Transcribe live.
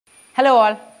Hello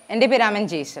all, എൻ്റെ പേര് Aman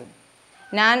Jaisal.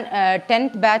 ഞാൻ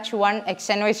 10th batch 1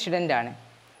 XandY student ആണ്.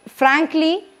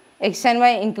 Frankly, XandY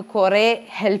എനിക്ക് കുറേ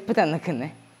ഹെൽപ്പ് തന്നിരിക്കുന്നു.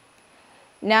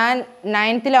 ഞാൻ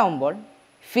 9th-ലാവുമ്പോൾ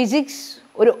ഫിസിക്സ്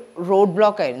ഒരു റോഡ്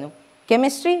ബ്ലോക്ക് ആയിരുന്നു.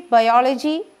 Chemistry,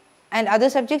 biology and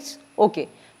other subjects okay,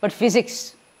 but physics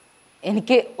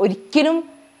എനിക്ക് ഒരിക്കലും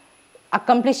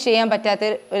അക്കംപ്ലിഷ് ചെയ്യാൻ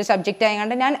പറ്റാത്ത ഒരു സബ്ജക്റ്റ്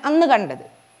ആയതുകൊണ്ട് ഞാൻ അന്ന് കണ്ടത്.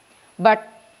 But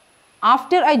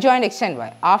after I joined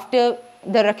XandY, after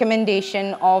the recommendation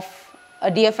of a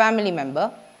dear family member,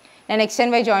 ഞാൻ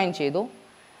XandY join ചെയ്തു.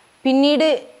 പിന്നീട്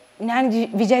ഞാൻ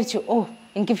വിചാരിച്ചു,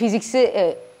 എനിക്ക് ഫിസിക്സ്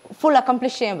ഫുൾ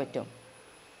അക്കംപ്ലിഷ് ചെയ്യാൻ പറ്റും.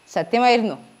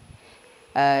 സത്യമായിരുന്നു.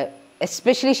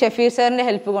 എസ്പെഷ്യലി ഷഫീർ സാറിൻ്റെ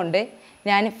ഹെൽപ്പ് കൊണ്ട്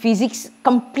ഞാൻ physics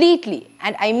completely,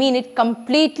 and I mean it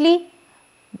completely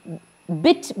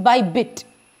bit by bit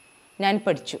ഞാൻ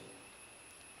പഠിച്ചു.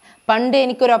 പണ്ട്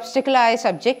എനിക്കൊരു ഒബ്സ്റ്റക്കിൾ ആയ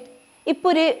സബ്ജക്റ്റ്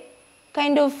ഇപ്പോൾ ഒരു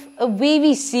കൈൻഡ് ഓഫ്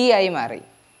VVC ആയി മാറി.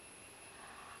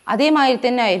 അതേമാതിരി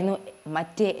തന്നെ ആയിരുന്നു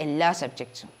മറ്റേ എല്ലാ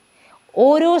സബ്ജക്ട്സും.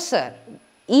 ഓരോ sir,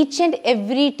 each and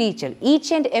every teacher,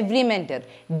 each and every mentor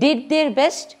did their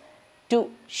best to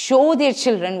show their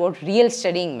children what real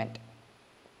studying meant.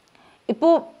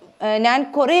 ഇപ്പോൾ ഞാൻ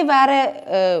കുറേ വേറെ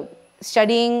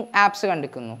സ്റ്റഡിയിങ് ആപ്സ്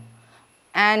കണ്ടിരിക്കുന്നു,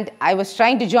 and I was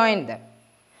trying to join dum,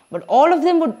 but all of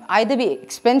them would either B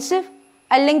expensive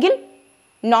അല്ലെങ്കിൽ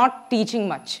not teaching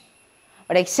much.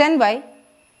 But XandY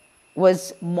was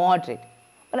moderate.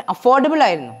 Affordable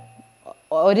ആയിരുന്നു.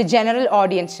 ഒരു general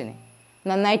ഓഡിയൻസിന്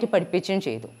നന്നായിട്ട് പഠിപ്പിച്ചും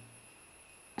ചെയ്തു.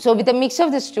 So with a mix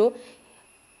of this to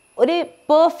ഒരു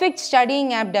perfect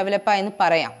studying app ഡെവലപ്പായെന്ന്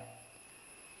പറയാം.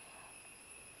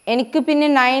 എനിക്ക് പിന്നെ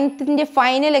 9th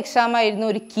ഫൈനൽ എക്സാം ആയിരുന്നു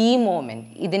ഒരു കീ മോമെൻറ്റ്.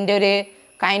 ഇതിൻ്റെ ഒരു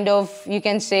kind of you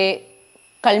can say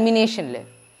കൾമിനേഷനിൽ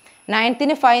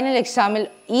 9th final എക്സാമിൽ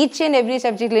ഈച്ച് ആൻഡ് എവറി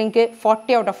സബ്ജക്റ്റിൽ എനിക്ക്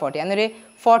 40 out of 40, അന്നൊരു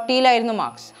 40-ലായിരുന്നു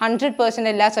മാർക്സ്. 100%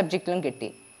 എല്ലാ സബ്ജക്റ്റിലും കിട്ടി.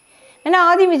 ഞാൻ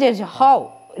ആദ്യം വിചാരിച്ചു,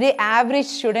 ഒരു ആവറേജ്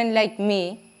സ്റ്റുഡൻറ്റ് ലൈക്ക് മീ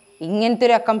ഇങ്ങനത്തെ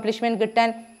ഒരു അക്കംപ്ലിഷ്മെൻറ്റ് കിട്ടാൻ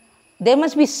there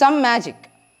must be some magic.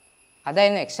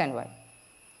 അതായിരുന്നു XandY.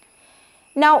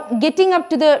 Now getting up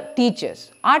to the teachers.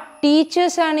 ആ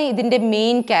ടീച്ചേഴ്സാണ് ഇതിൻ്റെ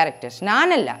മെയിൻ ക്യാരക്ടേഴ്സ്.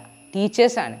 ഞാനല്ല,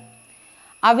 ടീച്ചേഴ്സാണ്.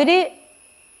 അവർ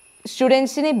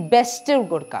സ്റ്റുഡൻസിന് ബെസ്റ്റ്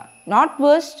കൊടുക്കുക, not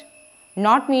waste,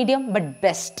 not medium, but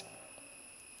best.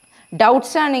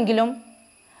 Doubts ആണെങ്കിലും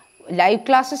ലൈവ്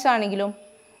ക്ലാസ്സസ് ആണെങ്കിലും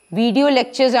വീഡിയോ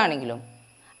ലെക്ചേഴ്സ് ആണെങ്കിലും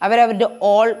അവരവരുടെ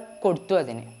ഓൾ കൊടുത്തു.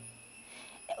 അതിന്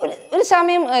ഒരു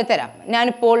സമയം തരാം.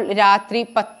 ഞാനിപ്പോൾ രാത്രി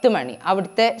 10 മണി,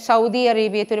 അവിടുത്തെ സൗദി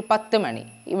അറേബ്യത്തെ ഒരു 10 മണി,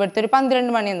 ഇവിടുത്തെ ഒരു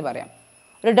 12 മണി എന്ന് പറയാം,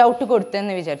 ഒരു ഡൗട്ട്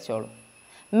കൊടുത്തെന്ന് വിചാരിച്ചോളൂ.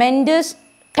 മെൻറ്റേഴ്സ്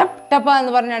ടപ്പ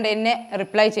എന്ന് പറഞ്ഞാണ്ട് എന്നെ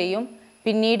റിപ്ലൈ ചെയ്യും.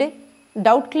 പിന്നീട്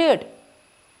ഡൗട്ട് ക്ലിയർഡ്.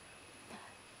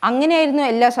 അങ്ങനെയായിരുന്നു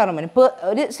എല്ലാ സാറുമാരും. ഇപ്പോൾ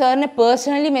ഒരു സാറിനെ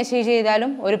പേഴ്സണലി മെസ്സേജ്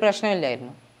ചെയ്താലും ഒരു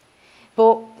പ്രശ്നമില്ലായിരുന്നു.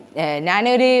 ഇപ്പോൾ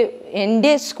എൻ്റെ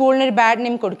സ്കൂളിനൊരു ബാഡ്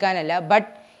നെയിം കൊടുക്കാനല്ല, ബട്ട്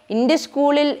എൻ്റെ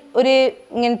സ്കൂളിൽ ഒരു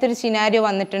ഇങ്ങനത്തെ ഒരു സിനാരിയോ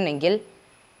വന്നിട്ടുണ്ടെങ്കിൽ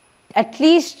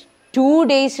അറ്റ്ലീസ്റ്റ് 2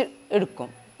 days എടുക്കും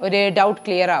ഒരു ഡൗട്ട്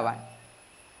ക്ലിയർ ആവാൻ.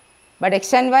 ബട്ട്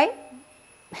XandY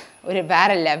ഒരു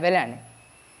വേറെ ലെവലാണ്.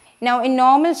 നൗ ഇൻ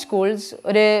നോർമൽ സ്കൂൾസ്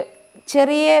ഒരു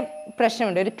ചെറിയ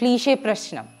പ്രശ്നമുണ്ട്, ഒരു ക്ലീഷേ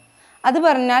പ്രശ്നം. അത്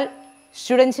പറഞ്ഞാൽ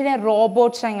സ്റ്റുഡൻസിനെ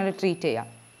റോബോട്ട്സ് അങ്ങനെ ട്രീറ്റ് ചെയ്യാം.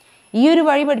 ഈ ഒരു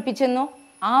വഴി പഠിപ്പിച്ചെന്നോ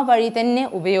ആ വഴി തന്നെ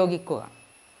ഉപയോഗിക്കുക.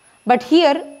 ബട്ട്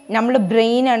ഹിയർ നമ്മൾ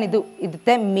ബ്രെയിനാണ്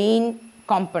ഇതിൻ്റെ മെയിൻ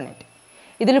കോമ്പണൻറ്റ്.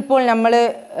 ഇതിലിപ്പോൾ നമ്മൾ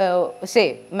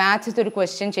മാത്സിലത്തെ ഒരു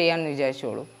ക്വസ്റ്റ്യൻ ചെയ്യാമെന്ന്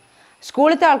വിചാരിച്ചോളൂ.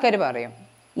 സ്കൂളിലത്തെ ആൾക്കാർ പറയും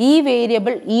ഈ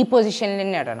വേരിയബിൾ ഈ പൊസിഷനിൽ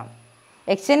തന്നെ ഇടണം.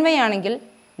 XandY ആണെങ്കിൽ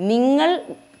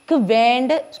നിങ്ങൾക്ക്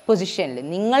വേണ്ട പൊസിഷനിൽ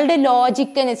നിങ്ങളുടെ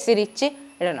ലോജിക്ക് അനുസരിച്ച്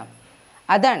ഇടണം.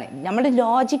 അതാണ് നമ്മുടെ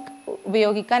ലോജിക്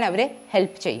ഉപയോഗിക്കാൻ അവരെ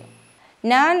ഹെൽപ്പ് ചെയ്യും.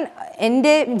 ഞാൻ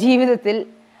എൻ്റെ ജീവിതത്തിൽ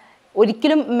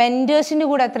ഒരിക്കലും മെൻറ്റേഴ്സിൻ്റെ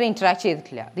കൂടെ അത്ര ഇൻട്രാക്ട്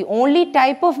ചെയ്തിട്ടില്ല. The only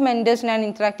type of mentors ഞാൻ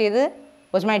ഇൻട്രാക്ട് ചെയ്തത്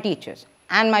was my teachers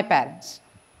and my parents.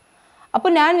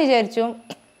 അപ്പോൾ ഞാൻ വിചാരിച്ചു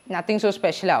നത്തിങ് സോ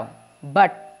സ്പെഷ്യൽ ആവും.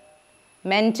 ബട്ട്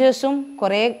മെൻറ്റേഴ്സും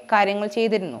കുറേ കാര്യങ്ങൾ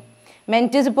ചെയ്തിരുന്നു.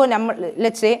 മെൻറ്റേഴ്സ് ഇപ്പോൾ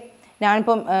ലെറ്റ്സ് സേ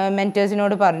ഞാനിപ്പം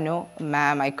മെൻറ്റേഴ്സിനോട് പറഞ്ഞു,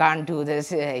 ma'am I can't do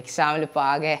this, എക്സാമിൽ ഇപ്പോൾ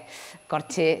ആകെ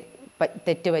കുറച്ച്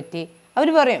തെറ്റ് പറ്റി. അവർ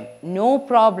പറയും നോ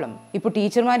പ്രോബ്ലം. ഇപ്പോൾ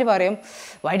ടീച്ചർമാർ പറയും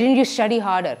Y didn't you study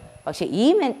harder. പക്ഷേ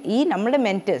ഈ നമ്മുടെ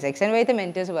മെൻറ്റേഴ്സ്, XandYത്തെ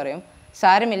മെൻറ്റേഴ്സ് പറയും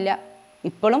സാരമില്ല,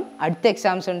 ഇപ്പോഴും അടുത്ത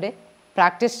എക്സാംസ് ഉണ്ട്,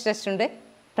 പ്രാക്ടീസ് ടെസ്റ്റ് ഉണ്ട്,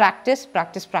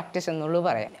 പ്രാക്ടീസ് എന്നുള്ളൂ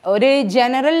പറയാം. ഒരു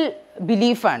ജനറൽ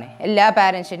ബിലീഫാണ് എല്ലാ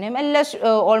പാരൻസിൻ്റെയും, എല്ലാ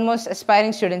ഓൾമോസ്റ്റ്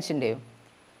അസ്പയറിങ് സ്റ്റുഡൻസിൻ്റെയും.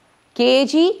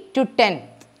 KG to 10th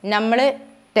നമ്മൾ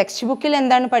ടെക്സ്റ്റ് ബുക്കിൽ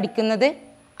എന്താണ് പഠിക്കുന്നത്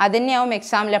അതുതന്നെയാവും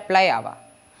എക്സാമിൽ അപ്ലൈ ആവുക.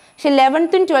 പക്ഷെ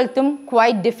 11th ഉം 12th ഉം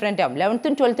ക്വൈറ്റ് ഡിഫറെൻ്റ് ആവും. 11th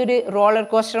ഉം 12th ഒരു റോളർ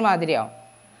കോസ്റ്റർ മാതിരിയാവും.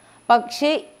 പക്ഷേ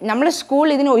നമ്മൾ സ്കൂൾ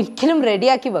ഇതിന് ഒരിക്കലും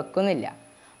റെഡിയാക്കി വെക്കുന്നില്ല.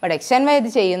 ബട്ട് XandY ഇത്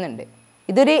ചെയ്യുന്നുണ്ട്.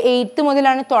 ഇതൊരു 8th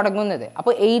മുതലാണ് തുടങ്ങുന്നത്.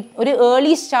 അപ്പോൾ ഒരു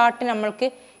ഏർലി സ്റ്റാർട്ട് നമ്മൾക്ക്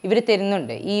ഇവർ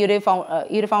തരുന്നുണ്ട്. ഈ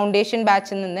ഒരു ഫൗണ്ടേഷൻ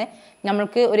ബാച്ചിൽ നിന്ന്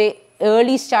നമ്മൾക്ക് ഒരു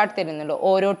ഏർലി സ്റ്റാർട്ട് തരുന്നുണ്ട്.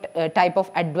 ഓരോ type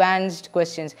of advanced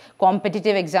questions,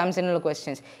 competitive എക്സാംസിനുള്ള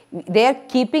questions. They are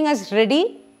keeping us ready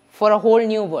for a whole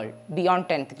new world beyond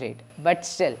 10th grade. But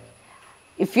still,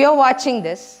 if you are watching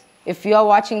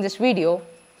this video,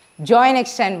 join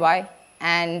XandY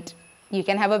and you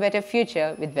can have a better future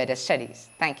with better studies.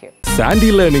 Thank you.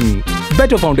 XandY Learning.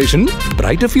 Better foundation,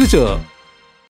 brighter future.